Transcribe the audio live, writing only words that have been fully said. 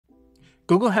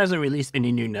Google hasn't released any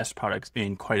new Nest products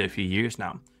in quite a few years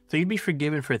now, so you'd be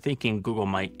forgiven for thinking Google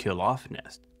might kill off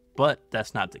Nest, but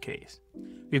that's not the case.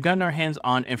 We've gotten our hands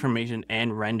on information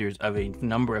and renders of a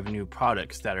number of new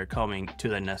products that are coming to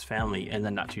the Nest family in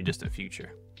the not too distant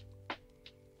future.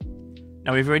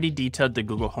 Now, we've already detailed the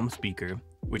Google Home speaker,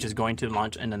 which is going to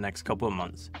launch in the next couple of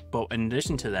months, but in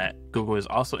addition to that, Google is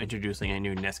also introducing a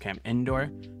new Nest Cam Indoor,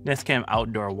 Nest Cam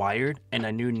Outdoor wired, and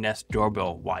a new Nest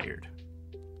Doorbell wired.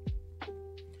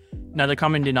 Now, the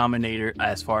common denominator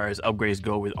as far as upgrades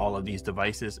go with all of these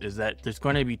devices is that there's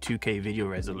going to be 2K video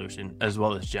resolution as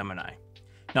well as Gemini.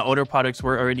 Now, older products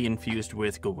were already infused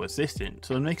with Google Assistant,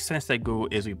 so it makes sense that Google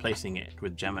is replacing it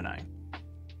with Gemini,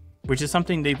 which is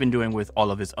something they've been doing with all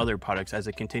of its other products as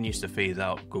it continues to phase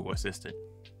out Google Assistant.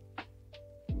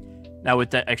 Now, with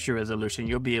that extra resolution,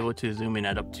 you'll be able to zoom in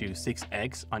at up to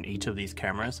 6x on each of these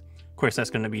cameras. Of course, that's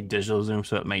going to be digital zoom,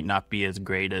 so it might not be as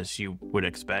great as you would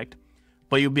expect,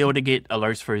 but you'll be able to get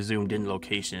alerts for zoomed in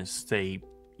locations, say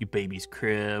your baby's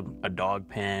crib, a dog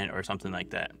pen, or something like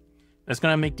that. That's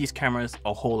going to make these cameras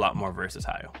a whole lot more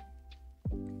versatile.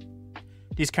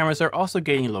 These cameras are also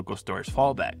getting local storage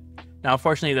fallback. Now,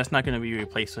 unfortunately, that's not going to be a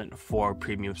replacement for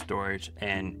premium storage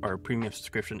or premium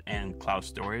subscription and cloud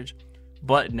storage,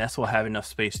 but Nest will have enough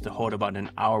space to hold about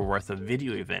an hour worth of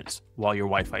video events while your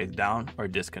Wi-Fi is down or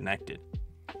disconnected,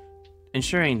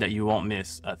 ensuring that you won't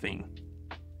miss a thing.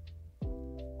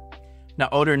 Now,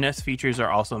 older Nest features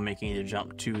are also making a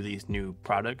jump to these new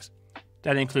products.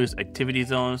 That includes activity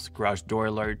zones, garage door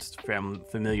alerts,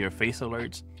 familiar face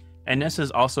alerts, and Nest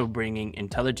is also bringing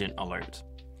intelligent alerts.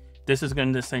 This is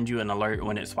going to send you an alert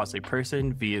when it spots a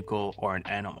person, vehicle, or an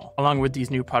animal. Along with these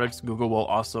new products, Google will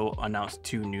also announce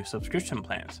 2 new subscription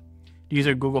plans. These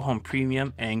are Google Home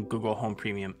Premium and Google Home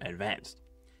Premium Advanced.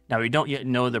 Now, we don't yet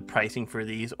know the pricing for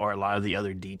these or a lot of the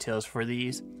other details for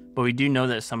these, but we do know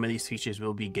that some of these features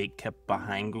will be gatekept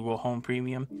behind Google Home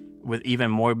Premium, with even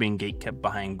more being gatekept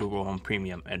behind Google Home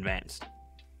Premium Advanced.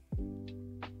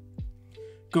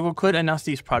 Google could announce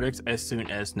these products as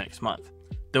soon as next month,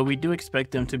 though we do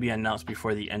expect them to be announced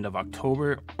before the end of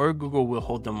October, or Google will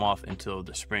hold them off until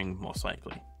the spring most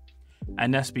likely.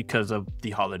 And that's because of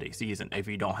the holiday season. If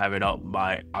you don't have it out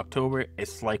by October,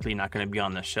 it's likely not going to be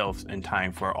on the shelves in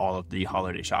time for all of the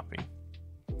holiday shopping.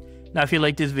 Now, if you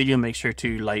like this video, make sure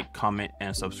to like, comment,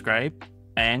 and subscribe,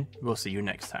 and we'll see you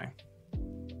next time.